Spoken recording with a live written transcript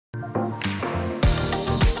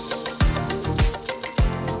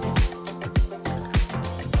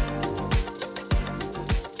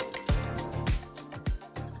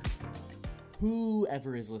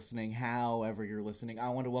whoever is listening, however you're listening, I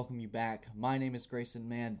want to welcome you back. My name is Grayson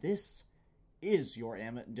Mann. This is your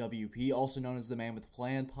MWP, also known as the Man with a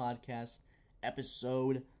Plan podcast,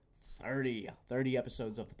 episode 30. 30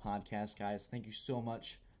 episodes of the podcast, guys. Thank you so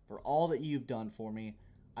much for all that you've done for me.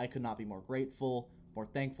 I could not be more grateful, more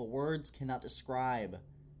thankful. Words cannot describe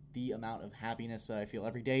the amount of happiness that I feel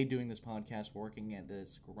every day doing this podcast, working at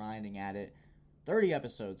this, grinding at it. 30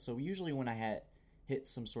 episodes. So usually when I hit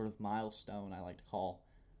some sort of milestone, I like to call,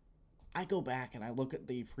 I go back and I look at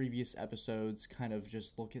the previous episodes, kind of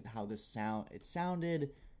just look at how it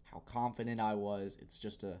sounded, how confident I was. It's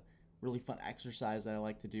just a really fun exercise that I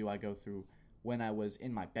like to do. I go through when I was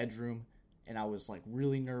in my bedroom and I was like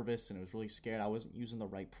really nervous and I was really scared. I wasn't using the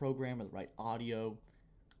right program or the right audio.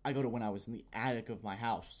 I go to when I was in the attic of my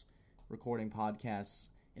house recording podcasts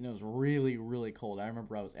and it was really, really cold. I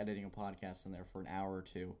remember I was editing a podcast in there for an hour or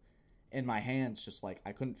two and my hands just like,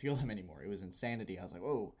 I couldn't feel them anymore. It was insanity. I was like,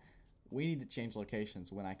 whoa, we need to change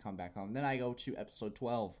locations when I come back home. Then I go to episode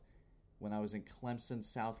 12 when I was in Clemson,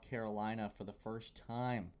 South Carolina for the first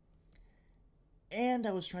time. And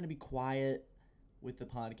I was trying to be quiet with the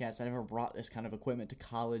podcast. I never brought this kind of equipment to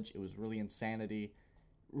college. It was really insanity.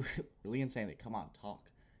 Really insanity. Come on, talk.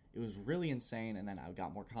 It was really insane, and then I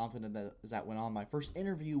got more confident as that went on. My first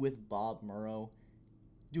interview with Bob Murrow,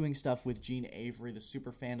 doing stuff with Gene Avery, the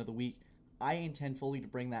super fan of the week. I intend fully to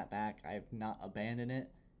bring that back. I have not abandoned it.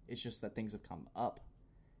 It's just that things have come up,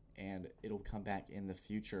 and it'll come back in the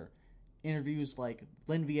future. Interviews like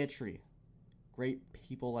Lynn Vietri, great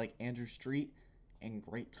people like Andrew Street, and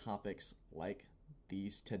great topics like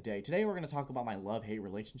these today. Today we're going to talk about my love-hate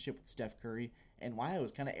relationship with Steph Curry and why I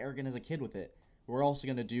was kind of arrogant as a kid with it. We're also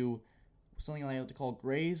going to do something I like to call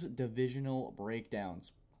Gray's Divisional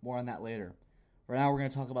Breakdowns. More on that later. Right now we're going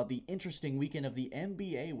to talk about the interesting weekend of the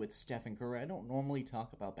NBA with Stephen Curry. I don't normally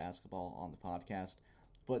talk about basketball on the podcast,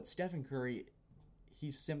 but Stephen Curry,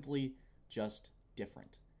 he's simply just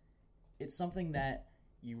different. It's something that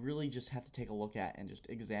you really just have to take a look at and just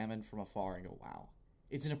examine from afar and go, wow.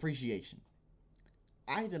 It's an appreciation.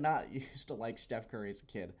 I did not used to like Steph Curry as a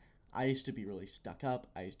kid. I used to be really stuck up.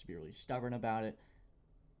 I used to be really stubborn about it.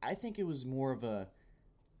 I think it was more of I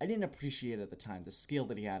didn't appreciate at the time the skill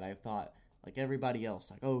that he had. I thought, like everybody else,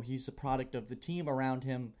 like, oh, he's a product of the team around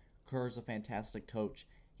him. Kerr's a fantastic coach.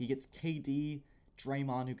 He gets KD,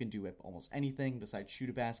 Draymond, who can do almost anything besides shoot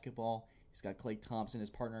a basketball. He's got Klay Thompson, his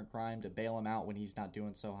partner in crime, to bail him out when he's not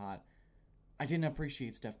doing so hot. I didn't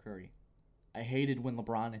appreciate Steph Curry. I hated when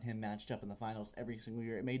LeBron and him matched up in the finals every single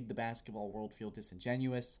year. It made the basketball world feel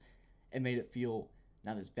disingenuous. It made it feel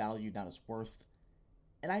not as valued, not as worth.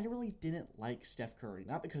 And I really didn't like Steph Curry.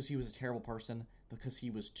 Not because he was a terrible person, because he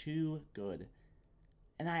was too good.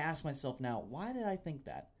 And I ask myself now, why did I think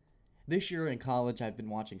that? This year in college, I've been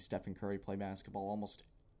watching Stephen Curry play basketball almost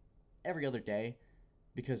every other day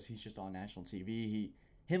because he's just on national TV.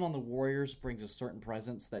 Him on the Warriors brings a certain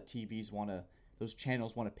presence that those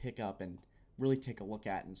channels want to pick up and really take a look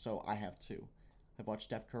at, and so I have too. I've watched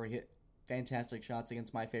Steph Curry hit fantastic shots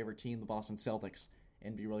against my favorite team, the Boston Celtics,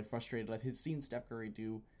 and be really frustrated. I've seen Steph Curry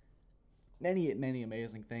do many, many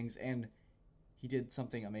amazing things, and he did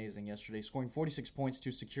something amazing yesterday, scoring 46 points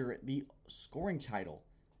to secure the scoring title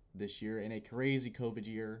this year in a crazy COVID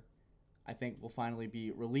year. I think we'll finally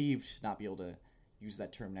be relieved to not be able to use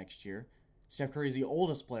that term next year. Steph Curry is the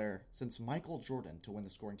oldest player since Michael Jordan to win the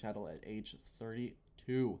scoring title at age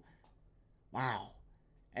 32. Wow.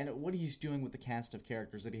 And what he's doing with the cast of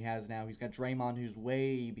characters that he has now, he's got Draymond, who's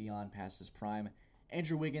way beyond past his prime.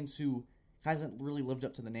 Andrew Wiggins, who hasn't really lived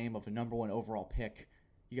up to the name of a number one overall pick.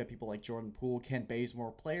 You got people like Jordan Poole, Kent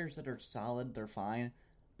Bazemore, players that are solid, they're fine,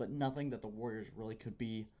 but nothing that the Warriors really could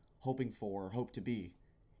be hoping for or hope to be.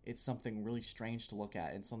 It's something really strange to look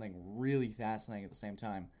at and something really fascinating at the same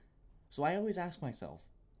time. So I always ask myself,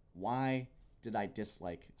 why did I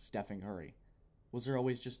dislike Stephen Curry? Was there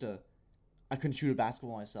always just I couldn't shoot a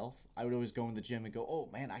basketball myself? I would always go in the gym and go, oh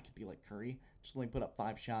man, I could be like Curry. Just let me put up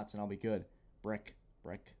 5 shots and I'll be good. Brick,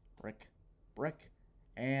 brick, brick, brick,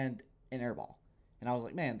 and an air ball. And I was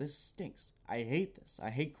like, man, this stinks. I hate this.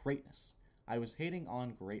 I hate greatness. I was hating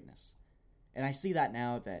on greatness. And I see that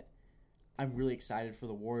now that I'm really excited for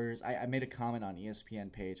the Warriors. I made a comment on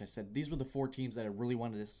ESPN page. I said these were the 4 teams that I really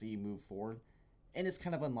wanted to see move forward. And it's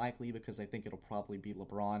kind of unlikely because I think it'll probably be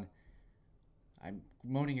LeBron. I'm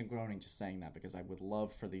moaning and groaning just saying that because I would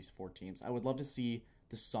love for these 4 teams. I would love to see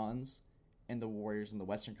the Suns and the Warriors in the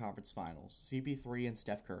Western Conference Finals. CP3 and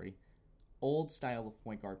Steph Curry. Old style of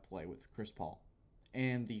point guard play with Chris Paul.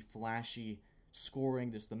 And the flashy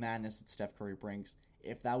scoring, the madness that Steph Curry brings.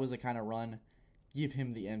 If that was a kind of run, give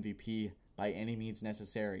him the MVP by any means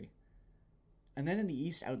necessary. And then in the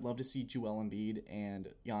East, I would love to see Joel Embiid and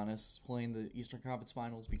Giannis playing the Eastern Conference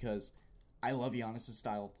Finals because I love Giannis'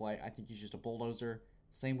 style of play. I think he's just a bulldozer.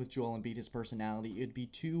 Same with Joel Embiid, his personality. It'd be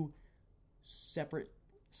two separate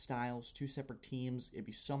styles, two separate teams. It'd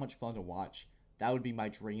be so much fun to watch. That would be my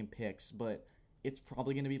dream picks, but it's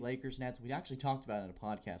probably going to be Lakers Nets. We actually talked about it in a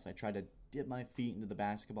podcast. I tried to dip my feet into the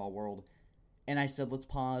basketball world, and I said let's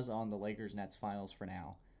pause on the Lakers Nets finals for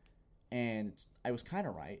now. And I was kind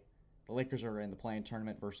of right. The Lakers are in the play-in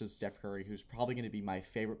tournament versus Steph Curry, who's probably going to be my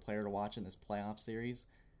favorite player to watch in this playoff series,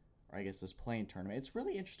 or I guess this play-in tournament. It's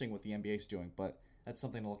really interesting what the NBA is doing, but that's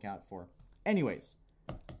something to look out for. Anyways,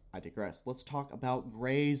 I digress. Let's talk about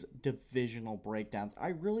Gray's divisional breakdowns. I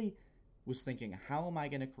really was thinking, how am I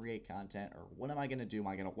going to create content, or what am I going to do? Am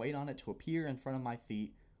I going to wait on it to appear in front of my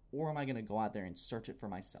feet, or am I going to go out there and search it for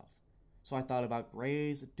myself? So I thought about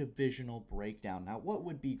Gray's divisional breakdown. Now, what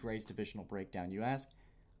would be Gray's divisional breakdown, you ask?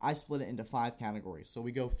 I split it into 5 categories. So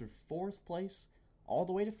we go through 4th place all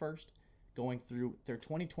the way to 1st, going through their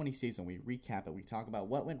 2020 season. We recap it. We talk about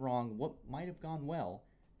what went wrong, what might have gone well,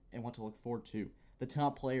 and what to look forward to. The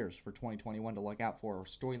top players for 2021 to look out for, or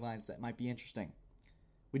storylines that might be interesting.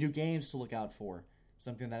 We do games to look out for,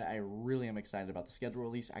 something that I really am excited about. The schedule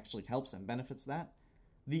release actually helps and benefits that.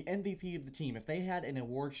 The MVP of the team, if they had an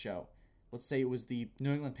award show, let's say it was the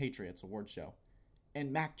New England Patriots award show,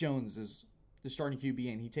 and Mac Jones is the starting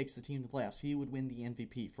QB and he takes the team to the playoffs, he would win the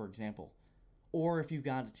MVP, for example. Or if you've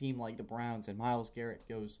got a team like the Browns and Myles Garrett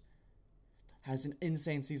has an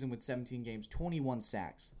insane season with 17 games, 21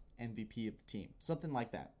 sacks, MVP of the team, something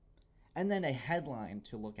like that. And then a headline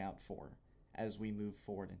to look out for as we move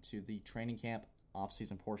forward into the training camp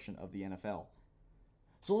offseason portion of the NFL.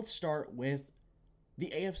 So let's start with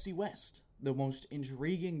the AFC West. The most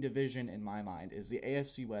intriguing division in my mind is the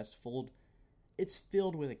AFC West. It's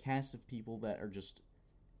filled with a cast of people that are just,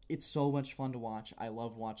 it's so much fun to watch. I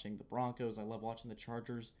love watching the Broncos. I love watching the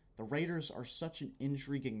Chargers. The Raiders are such an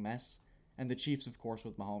intriguing mess. And the Chiefs, of course,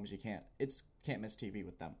 with Mahomes, you can't miss TV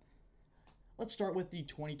with them. Let's start with the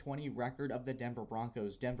 2020 record of the Denver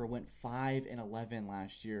Broncos. Denver went 5-11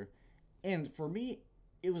 last year. And for me,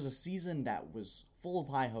 it was a season that was full of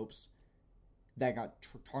high hopes that got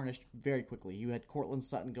tarnished very quickly. You had Courtland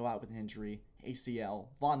Sutton go out with an injury, ACL.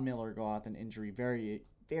 Von Miller go out with an injury very,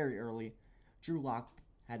 very early. Drew Lock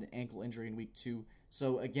had an ankle injury in week 2.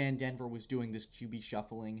 So again, Denver was doing this QB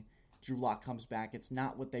shuffling. Drew Lock comes back. It's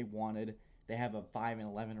not what they wanted. They have a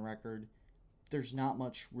 5-11 record. There's not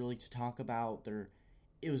much really to talk about.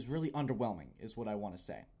 It was really underwhelming, is what I want to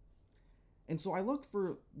say. And so I look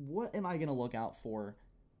for, what am I going to look out for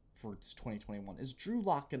this 2021? Is Drew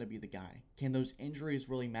Lock going to be the guy? Can those injuries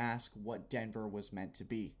really mask what Denver was meant to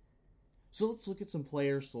be? So let's look at some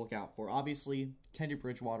players to look out for. Obviously, Teddy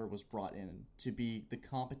Bridgewater was brought in to be the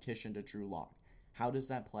competition to Drew Lock. How does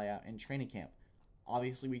that play out in training camp?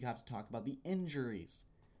 Obviously, we have to talk about the injuries.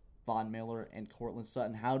 Von Miller and Courtland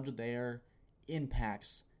Sutton, how do their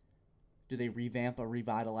impacts, do they revamp a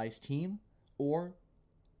revitalized team? Or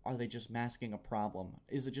are they just masking a problem?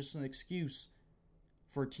 Is it just an excuse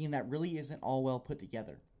for a team that really isn't all well put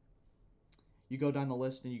together? You go down the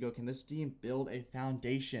list and you go, can this team build a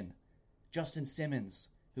foundation? Justin Simmons,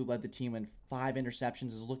 who led the team in 5 interceptions,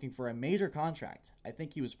 is looking for a major contract. I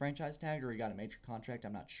think he was franchise tagged or he got a major contract,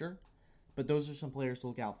 I'm not sure. But those are some players to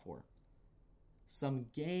look out for. Some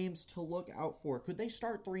games to look out for. Could they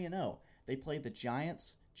start 3-0? They played the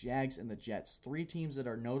Giants, Jags, and the Jets. 3 teams that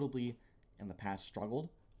are notably, in the past, struggled,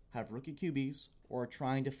 have rookie QBs, or are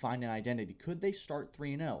trying to find an identity. Could they start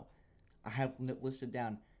 3-0? I have listed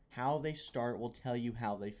down how they start will tell you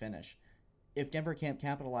how they finish. If Denver can't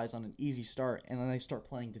capitalize on an easy start and then they start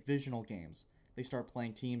playing divisional games, they start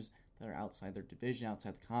playing teams that are outside their division,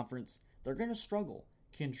 outside the conference, they're going to struggle.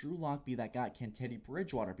 Can Drew Lock be that guy? Can Teddy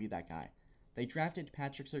Bridgewater be that guy? They drafted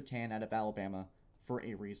Patrick Surtain out of Alabama for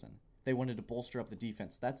a reason. They wanted to bolster up the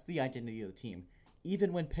defense. That's the identity of the team.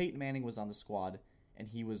 Even when Peyton Manning was on the squad and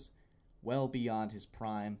he was well beyond his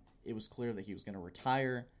prime, it was clear that he was going to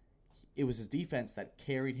retire. It was his defense that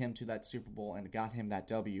carried him to that Super Bowl and got him that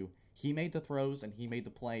W. He made the throws and he made the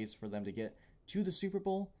plays for them to get to the Super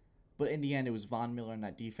Bowl, but in the end it was Von Miller and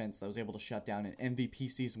that defense that was able to shut down an MVP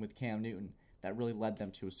season with Cam Newton that really led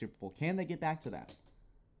them to a Super Bowl. Can they get back to that?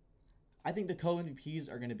 I think the co-MVPs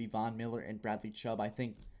are going to be Von Miller and Bradley Chubb. I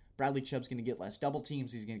think Bradley Chubb's going to get less double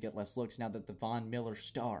teams. He's going to get less looks now that the Von Miller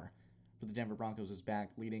star for the Denver Broncos is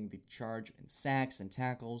back, leading the charge in sacks and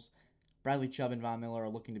tackles. Bradley Chubb and Von Miller are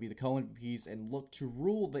looking to be the co-MVPs and look to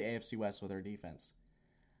rule the AFC West with their defense.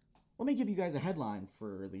 Let me give you guys a headline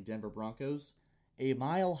for the Denver Broncos. A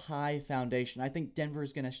mile-high foundation. I think you're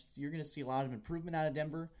going to see a lot of improvement out of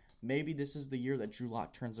Denver, maybe this is the year that Drew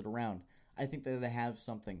Lock turns it around. I think that they have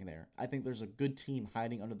something there. I think there's a good team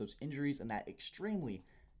hiding under those injuries and that extremely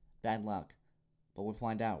bad luck. But we'll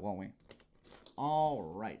find out, won't we? All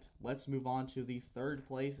right, let's move on to the third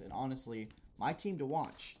place, and honestly, my team to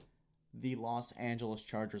watch, the Los Angeles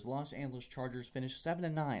Chargers. Los Angeles Chargers finished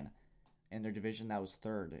 7-9 in their division. That was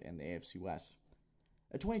third in the AFC West.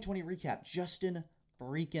 A 2020 recap, Justin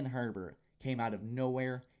freaking Herbert came out of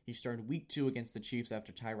nowhere. He started week 2 against the Chiefs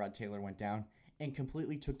after Tyrod Taylor went down and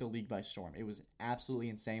completely took the league by storm. It was absolutely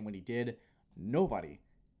insane what he did. Nobody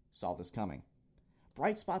saw this coming.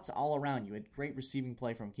 Bright spots all around. You had great receiving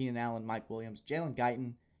play from Keenan Allen, Mike Williams, Jalen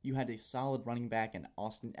Guyton. You had a solid running back in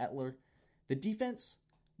Austin Eckler. The defense,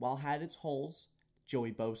 while had its holes,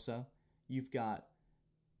 Joey Bosa. You've got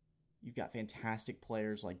fantastic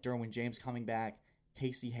players like Derwin James coming back,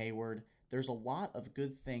 Casey Hayward. There's a lot of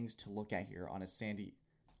good things to look at here on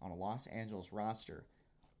a Los Angeles roster.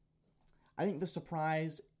 I think the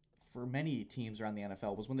surprise for many teams around the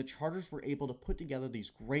NFL was when the Chargers were able to put together these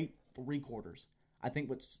great 3 quarters. I think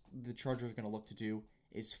what the Chargers are going to look to do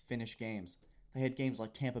is finish games. They had games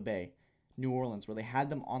like Tampa Bay, New Orleans, where they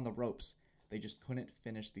had them on the ropes. They just couldn't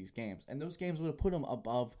finish these games. And those games would have put them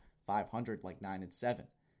above 500, like 9-7.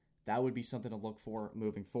 That would be something to look for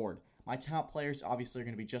moving forward. My top players obviously are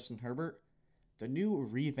going to be Justin Herbert, the new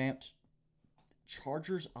revamped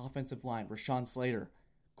Chargers offensive line, Rashawn Slater,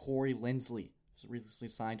 Corey Linsley, who's recently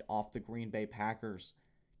signed off the Green Bay Packers.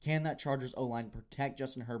 Can that Chargers O-line protect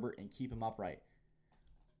Justin Herbert and keep him upright?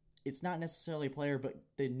 It's not necessarily a player, but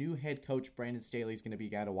the new head coach, Brandon Staley, is going to be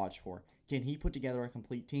a guy to watch for. Can he put together a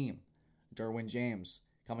complete team? Derwin James,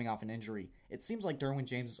 coming off an injury. It seems like Derwin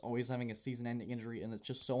James is always having a season-ending injury, and it's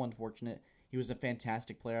just so unfortunate. He was a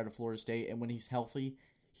fantastic player out of Florida State, and when he's healthy,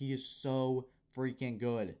 he is so freaking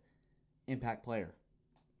good. Impact player.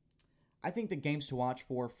 I think the games to watch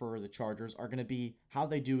for the Chargers are going to be how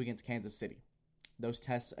they do against Kansas City. Those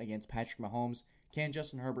tests against Patrick Mahomes. Can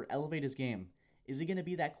Justin Herbert elevate his game? Is he going to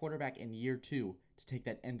be that quarterback in year 2 to take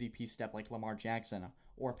that MVP step like Lamar Jackson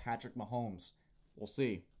or Patrick Mahomes? We'll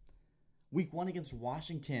see. Week 1 against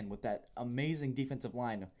Washington with that amazing defensive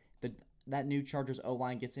line. That new Chargers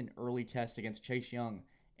O-line gets an early test against Chase Young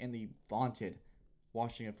and the vaunted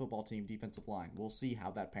Washington football team defensive line. We'll see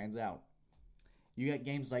how that pans out. You got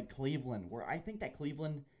games like Cleveland, where I think that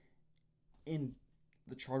Cleveland and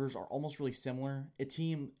the Chargers are almost really similar. A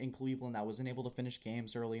team in Cleveland that wasn't able to finish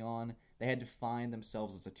games early on. They had to find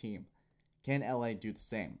themselves as a team. Can LA do the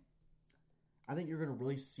same? I think you're going to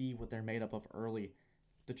really see what they're made up of early.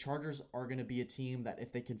 The Chargers are going to be a team that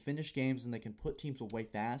if they can finish games and they can put teams away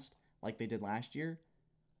fast, like they did last year,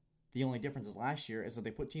 the only difference is last year is that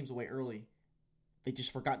they put teams away early. They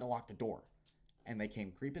just forgot to lock the door. And they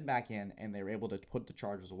came creeping back in, and they were able to put the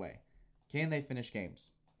Chargers away. Can they finish games?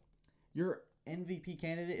 Your MVP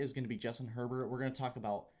candidate is going to be Justin Herbert. We're going to talk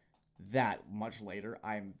about that much later.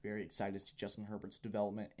 I'm very excited to see Justin Herbert's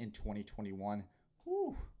development in 2021.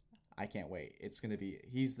 Whew, I can't wait. It's going to be,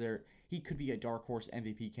 he's there. He could be a dark horse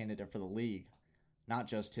MVP candidate for the league, not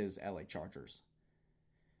just his LA Chargers.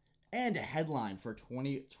 And a headline for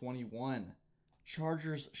 2021.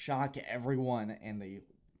 Chargers shock everyone and they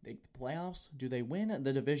make the playoffs. Do they win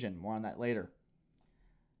the division? More on that later.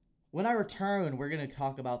 When I return, we're going to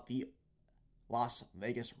talk about the Las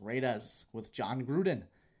Vegas Raiders with John Gruden.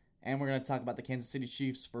 And we're going to talk about the Kansas City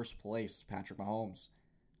Chiefs' first place, Patrick Mahomes.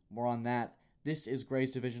 More on that. This is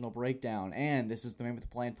Gray's Divisional Breakdown, and this is the Man with the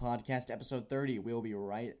Plan podcast, episode 30. We'll be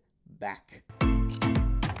right back.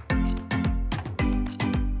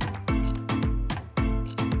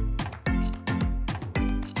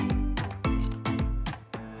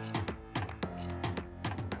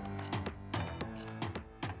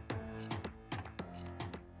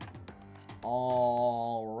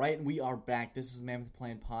 All right, we are back. This is the Man with the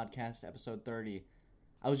Plan podcast, episode 30.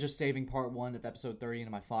 I was just saving part 1 of episode 30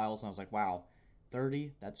 into my files, and I was like, wow,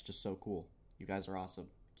 30? That's just so cool. You guys are awesome.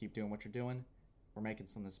 Keep doing what you're doing. We're making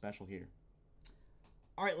something special here.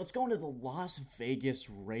 All right, let's go into the Las Vegas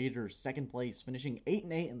Raiders, second place, finishing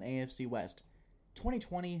 8-8 in the AFC West.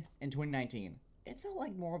 2020 and 2019, it felt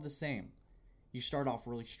like more of the same. You start off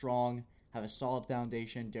really strong, have a solid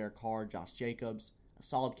foundation, Derek Carr, Josh Jacobs, a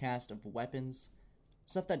solid cast of weapons,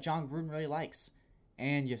 stuff that John Gruden really likes,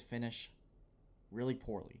 and you finish really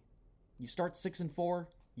poorly. You start 6-4,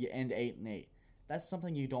 you end 8-8. That's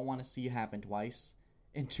something you don't want to see happen twice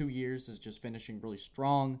in 2 years, is just finishing really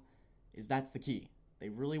strong, that's the key. They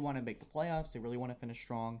really want to make the playoffs, they really want to finish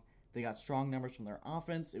strong. They got strong numbers from their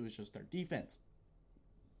offense, it was just their defense.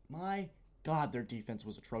 My God, their defense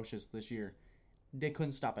was atrocious this year. They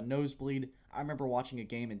couldn't stop a nosebleed. I remember watching a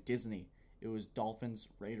game in Disney, It was Dolphins,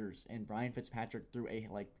 Raiders, and Ryan Fitzpatrick threw a,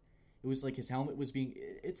 it was like his helmet was being,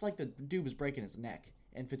 it's like the dude was breaking his neck.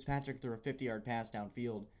 And Fitzpatrick threw a 50-yard pass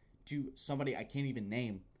downfield to somebody I can't even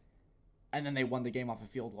name. And then they won the game off a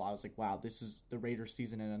field goal. I was like, wow, this is the Raiders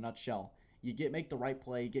season in a nutshell. Make the right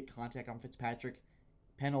play, get contact on Fitzpatrick,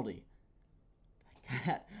 penalty.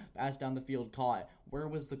 Pass down the field, caught. Where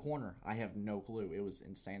was the corner? I have no clue. It was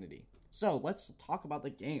insanity. So, let's talk about the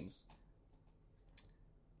games.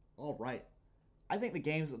 All right. I think the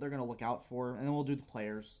games that they're going to look out for, and then we'll do the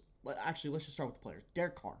players. Actually, let's just start with the players.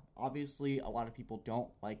 Derek Carr. Obviously, a lot of people don't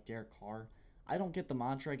like Derek Carr. I don't get the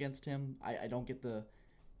mantra against him. I don't get the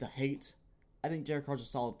hate. I think Derek Carr's a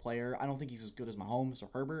solid player. I don't think he's as good as Mahomes or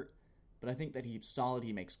Herbert, but I think that he's solid.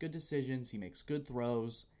 He makes good decisions. He makes good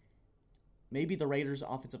throws. Maybe the Raiders'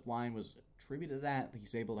 offensive line was attributed to that.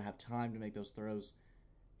 He's able to have time to make those throws.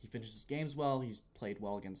 He finishes games well. He's played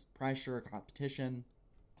well against pressure, competition.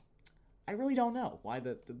 I really don't know why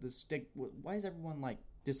the stick. Why is everyone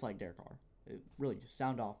dislike Derek Carr? It really just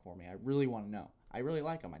sound off for me. I really want to know. I really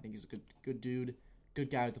like him. I think he's a good dude,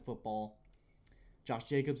 good guy with the football. Josh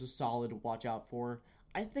Jacobs is solid to watch out for.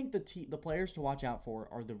 I think the players to watch out for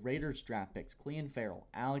are the Raiders draft picks: Clelin Ferrell,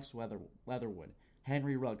 Alex Leatherwood,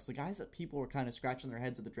 Henry Ruggs, the guys that people were kind of scratching their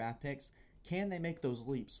heads at the draft picks. Can they make those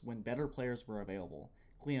leaps when better players were available?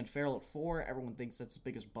 Clelin Ferrell at 4, everyone thinks that's the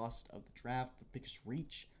biggest bust of the draft, the biggest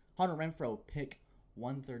reach. Hunter Renfrow, pick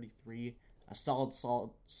 133, a solid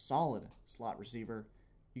slot receiver.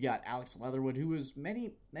 You got Alex Leatherwood, who was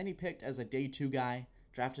many picked as a day 2 guy,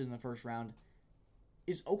 drafted in the first round.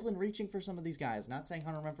 Is Oakland reaching for some of these guys? Not saying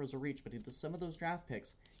Hunter Renfrow's a reach, but some of those draft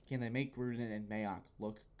picks, can they make Gruden and Mayock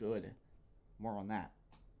look good? More on that.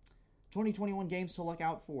 2021 games to look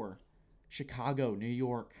out for: Chicago, New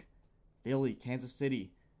York, Philly, Kansas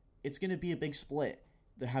City. It's going to be a big split.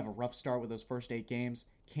 They have a rough start with those first 8 games.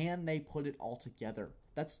 Can they put it all together?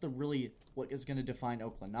 That's what is going to define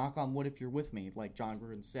Oakland. Knock on wood if you're with me, like John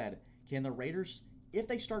Gruden said. Can the Raiders, if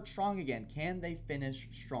they start strong again, can they finish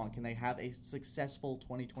strong? Can they have a successful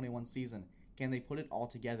 2021 season? Can they put it all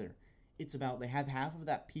together? It's about they have half of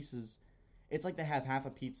that pieces. It's like they have half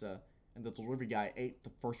a pizza and the delivery guy ate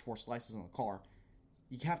the first 4 slices in the car.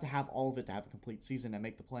 You have to have all of it to have a complete season and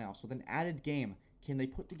make the playoffs. With an added game, can they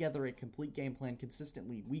put together a complete game plan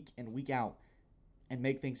consistently week in, week out, and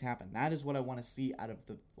make things happen? That is what I want to see out of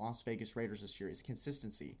the Las Vegas Raiders this year, is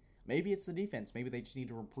consistency. Maybe it's the defense. Maybe they just need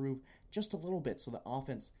to improve just a little bit so the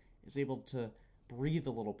offense is able to breathe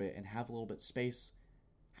a little bit and have a little bit space,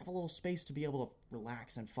 have a little space to be able to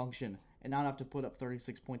relax and function and not have to put up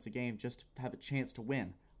 36 points a game just to have a chance to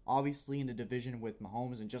win. Obviously, in a division with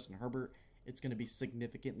Mahomes and Justin Herbert, it's going to be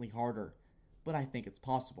significantly harder, but I think it's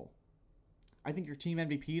possible. I think your team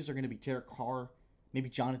MVPs are going to be Derek Carr, maybe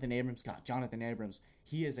Jonathan Abrams. God, Jonathan Abrams,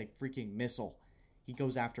 he is a freaking missile. He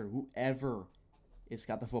goes after whoever is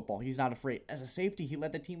got the football. He's not afraid. As a safety, he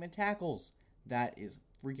led the team in tackles. That is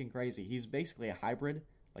freaking crazy. He's basically a hybrid,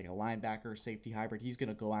 like a linebacker, safety hybrid. He's going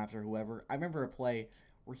to go after whoever. I remember a play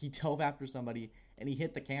where he dove after somebody and he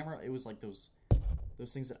hit the camera. It was like those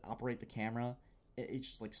things that operate the camera. It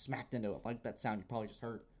just smacked into it. Like that sound you probably just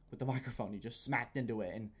heard with the microphone. He just smacked into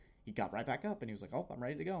it and he got right back up and he was like, oh, I'm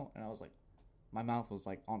ready to go. And I was like, my mouth was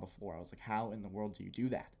on the floor. I was like, how in the world do you do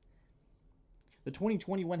that? The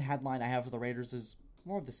 2021 headline I have for the Raiders is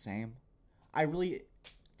more of the same. I really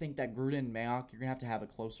think that Gruden and Mayock, you're going to have a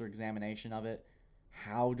closer examination of it.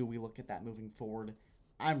 How do we look at that moving forward?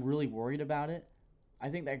 I'm really worried about it. I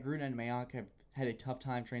think that Gruden and Mayock have had a tough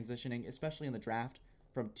time transitioning, especially in the draft,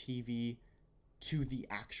 from TV to the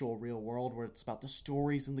actual real world where it's about the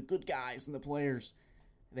stories and the good guys and the players.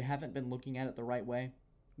 They haven't been looking at it the right way.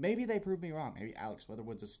 Maybe they prove me wrong. Maybe Alex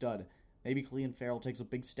Leatherwood's a stud. Maybe Clelin Ferrell takes a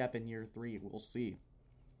big step in year 3. We'll see.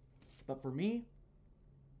 But for me,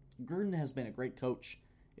 Gruden has been a great coach.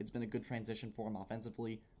 It's been a good transition for him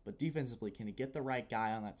offensively. But defensively, can he get the right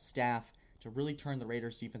guy on that staff to really turn the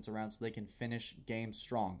Raiders defense around so they can finish games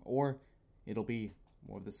strong? Or it'll be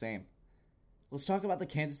more of the same. Let's talk about the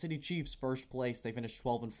Kansas City Chiefs. First place, they finished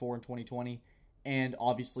 12-4 in 2020. And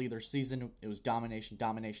obviously their season, it was domination.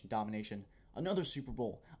 Another Super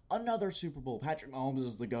Bowl. Patrick Mahomes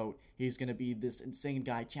is the GOAT. He's going to be this insane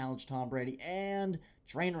guy, challenge Tom Brady, and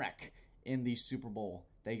train wreck in the Super Bowl.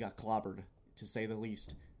 They got clobbered, to say the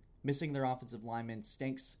least. Missing their offensive lineman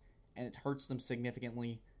stinks, and it hurts them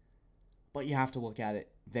significantly. But you have to look at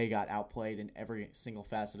it. They got outplayed in every single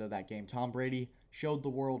facet of that game. Tom Brady showed the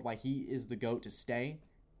world why he is the GOAT to stay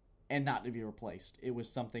and not to be replaced. It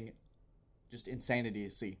was something just insanity to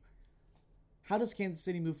see. How does Kansas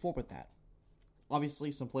City move forward with that?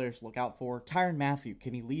 Obviously, some players to look out for. Tyrann Mathieu,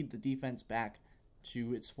 can he lead the defense back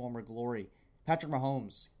to its former glory. Patrick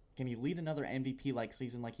Mahomes, can he lead another MVP-like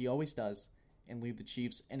season like he always does and lead the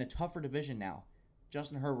Chiefs in a tougher division now?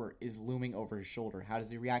 Justin Herbert is looming over his shoulder. How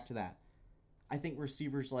does he react to that? I think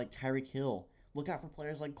receivers like Tyreek Hill, look out for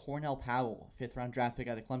players like Cornell Powell, 5th-round draft pick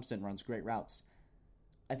out of Clemson, runs great routes.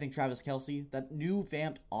 I think Travis Kelce, that new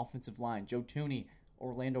vamped offensive line, Joe Thuney,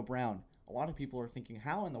 Orlando Brown. A lot of people are thinking,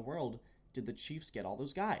 how in the world did the Chiefs get all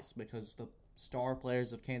those guys? Because the star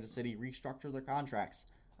players of Kansas City restructure their contracts.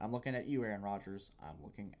 I'm looking at you, Aaron Rodgers. I'm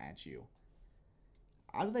looking at you.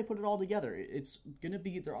 How do they put it all together? It's going to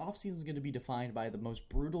be, their offseason is going to be defined by the most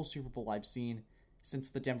brutal Super Bowl I've seen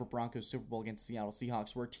since the Denver Broncos Super Bowl against the Seattle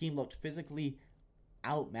Seahawks, where a team looked physically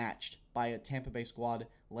outmatched by a Tampa Bay squad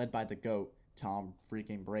led by the GOAT, Tom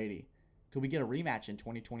freaking Brady. Could we get a rematch in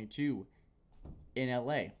 2022 in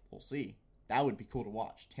LA? We'll see. That would be cool to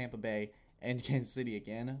watch. Tampa Bay and Kansas City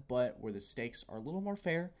again, but where the stakes are a little more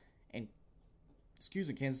fair, and,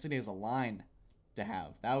 Kansas City has a line to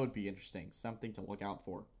have. That would be interesting. Something to look out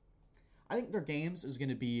for. I think their games is going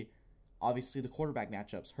to be, obviously, the quarterback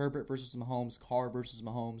matchups. Herbert versus Mahomes, Carr versus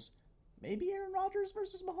Mahomes, maybe Aaron Rodgers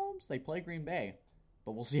versus Mahomes. They play Green Bay,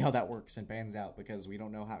 but we'll see how that works and pans out because we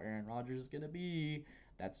don't know how Aaron Rodgers is going to be.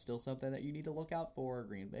 That's still something that you need to look out for.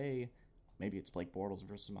 Green Bay, maybe it's Blake Bortles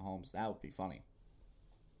versus Mahomes. That would be funny.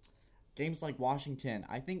 Games like Washington.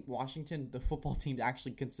 I think Washington, the football team,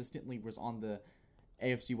 actually consistently was on the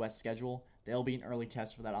AFC West schedule. They'll be an early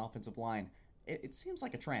test for that offensive line. It seems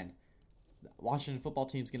like a trend. The Washington football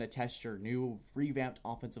team's going to test your new revamped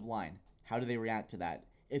offensive line. How do they react to that?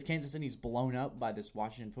 If Kansas City's blown up by this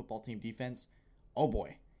Washington football team defense, oh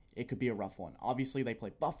boy, it could be a rough one. Obviously, they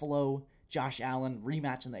play Buffalo, Josh Allen,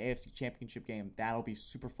 rematch in the AFC Championship game. That'll be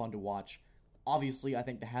super fun to watch. Obviously, I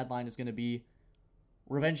think the headline is going to be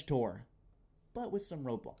Revenge Tour, but with some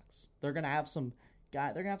roadblocks. They're going to have some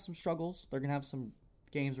struggles. They're going to have some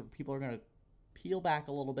games where people are going to peel back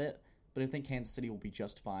a little bit, but I think Kansas City will be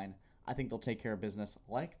just fine. I think they'll take care of business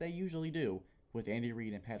like they usually do with Andy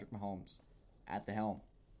Reid and Patrick Mahomes at the helm.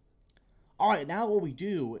 All right, now what we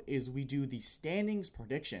do is we do the standings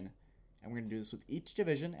prediction, and we're going to do this with each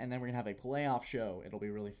division, and then we're going to have a playoff show. It'll be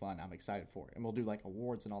really fun. I'm excited for it, and we'll do like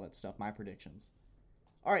awards and all that stuff, my predictions.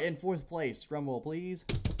 All right, in 4th place, drum roll please.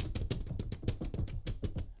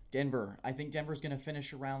 Denver. I think Denver's going to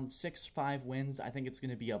finish around 6-5 wins. I think it's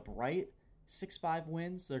going to be a bright 6-5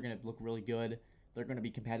 wins. They're going to look really good. They're going to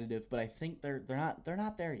be competitive, but I think they're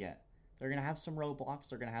not there yet. They're going to have some roadblocks.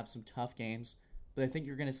 They're going to have some tough games, but I think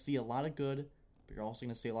you're going to see a lot of good, but you're also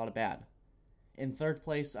going to see a lot of bad. In 3rd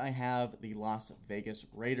place, I have the Las Vegas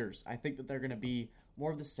Raiders. I think that they're going to be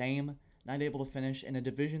more of the same, not able to finish in a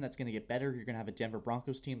division that's going to get better. You're going to have a Denver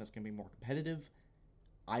Broncos team that's going to be more competitive.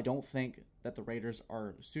 I don't think that the Raiders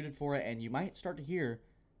are suited for it, and you might start to hear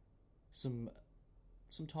some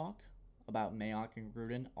talk about Mayock and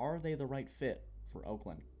Gruden. Are they the right fit for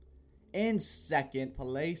Oakland? In 2nd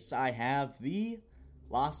place, I have the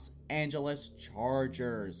Los Angeles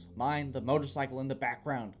Chargers. Mind the motorcycle in the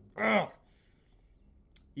background. Ugh.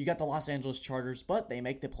 You got the Los Angeles Chargers, but they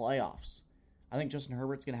make the playoffs. I think Justin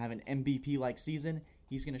Herbert's going to have an MVP-like season.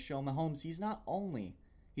 He's going to show Mahomes he's not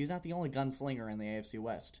the only gunslinger in the AFC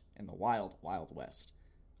West, in the wild, wild West.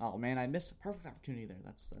 Oh man, I missed a perfect opportunity there.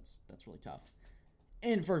 That's really tough.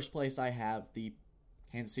 In 1st place, I have the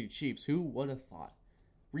Kansas City Chiefs. Who would have thought?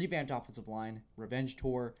 Revamped offensive line, revenge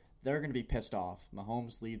tour. They're going to be pissed off.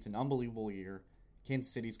 Mahomes leads an unbelievable year.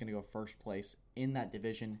 Kansas City's going to go 1st place in that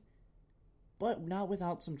division, but not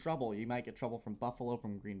without some trouble. You might get trouble from Buffalo,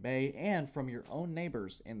 from Green Bay, and from your own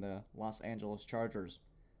neighbors in the Los Angeles Chargers.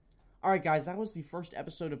 Alright guys, that was the first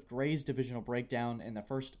episode of Gray's Divisional Breakdown and the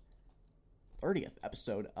first 30th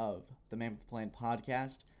episode of the Man with the Plan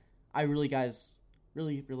podcast. I really guys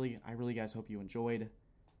hope you enjoyed.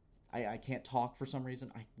 I can't talk for some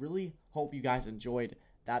reason. I really hope you guys enjoyed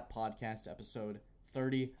that podcast episode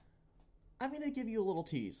 30. I'm going to give you a little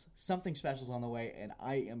tease. Something special's on the way, and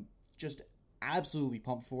I am just absolutely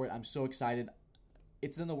pumped for it. I'm so excited.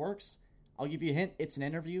 It's in the works. I'll give you a hint. It's an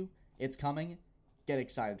interview. It's coming. Get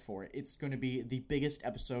excited for it. It's going to be the biggest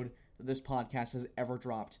episode that this podcast has ever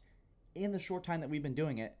dropped. In the short time that we've been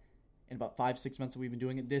doing it, in about 5-6 months that we've been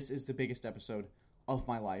doing it, this is the biggest episode of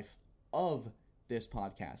my life, of this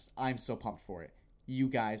podcast. I'm so pumped for it. You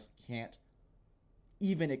guys can't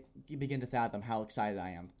even begin to fathom how excited I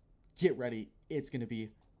am. Get ready. It's going to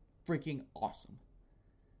be freaking awesome.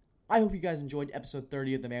 I hope you guys enjoyed episode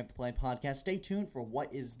 30 of the Man with the Plan podcast. Stay tuned for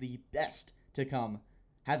what is the best to come.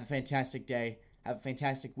 Have a fantastic day. Have a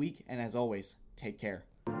fantastic week. And as always, take care.